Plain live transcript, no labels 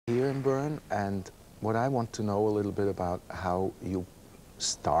in Bern, and what I want to know a little bit about how you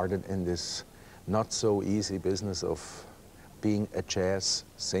started in this not so easy business of being a jazz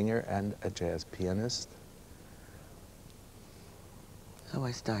singer and a jazz pianist. How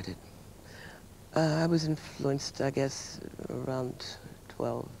I started. I was influenced, I guess, around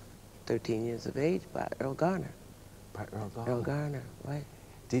 12, 13 years of age by Erroll Garner. By Erroll Garner? Erroll Garner, right.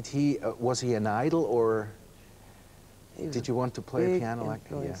 Did he, was he an idol, or did you want to play piano like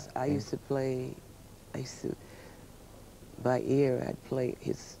him? Yeah. I used to, by ear, I'd play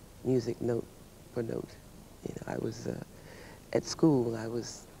his music note for note. You know, I was, at school,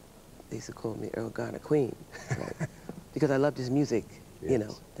 they used to call me Erroll Garner Queen, right? Because I loved his music, yes. You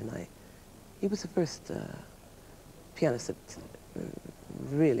know, and he was the first pianist that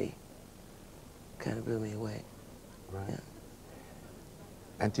really kind of blew me away. Right. Yeah.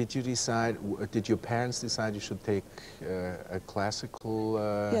 And did you decide, did your parents decide you should take a classical?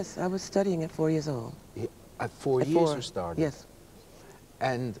 Yes, I was studying at 4 years old. At 4 years you started? Yes.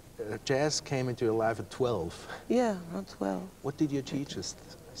 And jazz came into your life at 12? Yeah, around 12. What did your teachers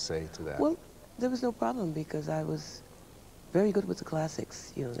say to that? Well, there was no problem because I was very good with the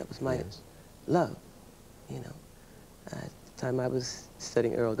classics. You know, that was my love, you know. At the time I was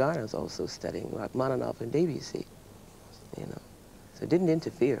studying Erroll Garner, I was also studying Rachmaninoff and Debussy, you know. So it didn't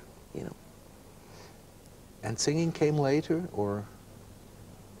interfere, you know. And singing came later, or?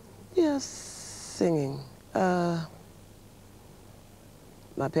 Yes, singing. My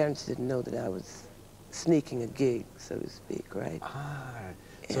parents didn't know that I was sneaking a gig, so to speak, right? Ah,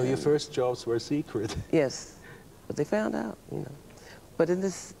 so your first jobs were secret. Yes, but they found out, you know. But in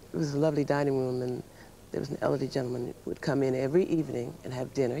this, it was a lovely dining room, and there was an elderly gentleman who would come in every evening and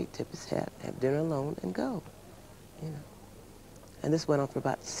have dinner. He'd tip his hat, have dinner alone, and go, you know. And this went on for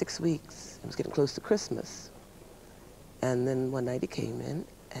about 6 weeks. It was getting close to Christmas. And then one night he came in,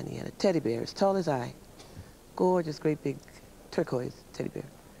 and he had a teddy bear as tall as I. Gorgeous, great big turquoise teddy bear.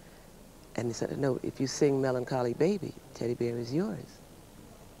 And he said, "No, if you sing Melancholy Baby, teddy bear is yours."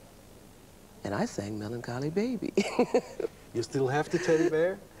 And I sang Melancholy Baby. You still have the teddy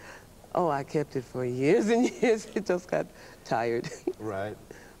bear? Oh, I kept it for years and years. It just got tired. Right.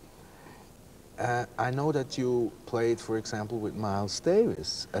 I know that you played, for example, with Miles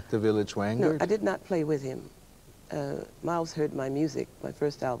Davis at the Village Vanguard. No, I did not play with him. Miles heard my music, my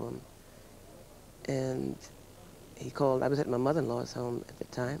first album, and he called. I was at my mother-in-law's home at the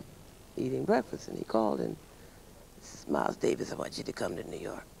time, eating breakfast, and he called and says, "Miles Davis, I want you to come to New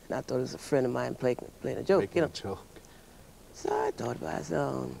York." And I thought it was a friend of mine playing a joke, Making you know. a joke. So I thought about it.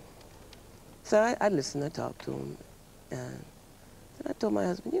 So I listened, I talked to him, and then I told my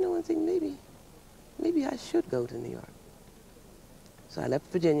husband, you know one thing, maybe I should go to New York. So I left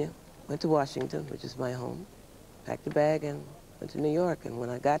Virginia, went to Washington, which is my home, packed a bag and went to New York. And when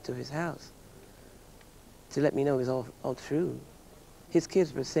I got to his house, to let me know it was all true, his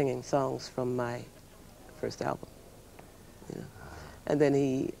kids were singing songs from my first album, you know. And then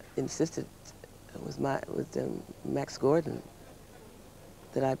he insisted with Max Gordon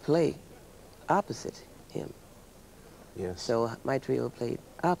that I play opposite him. Yes. So my trio played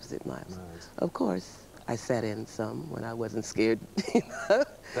opposite Miles. Nice. Of course, I sat in some when I wasn't scared. You know?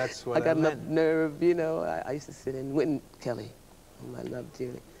 That's what I got enough meant. nerve, you know. I used to sit in. Wynton Kelly, whom I loved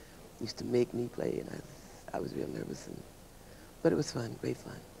dearly, used to make me play, and I was real nervous. But it was fun, great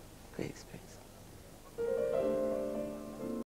experience.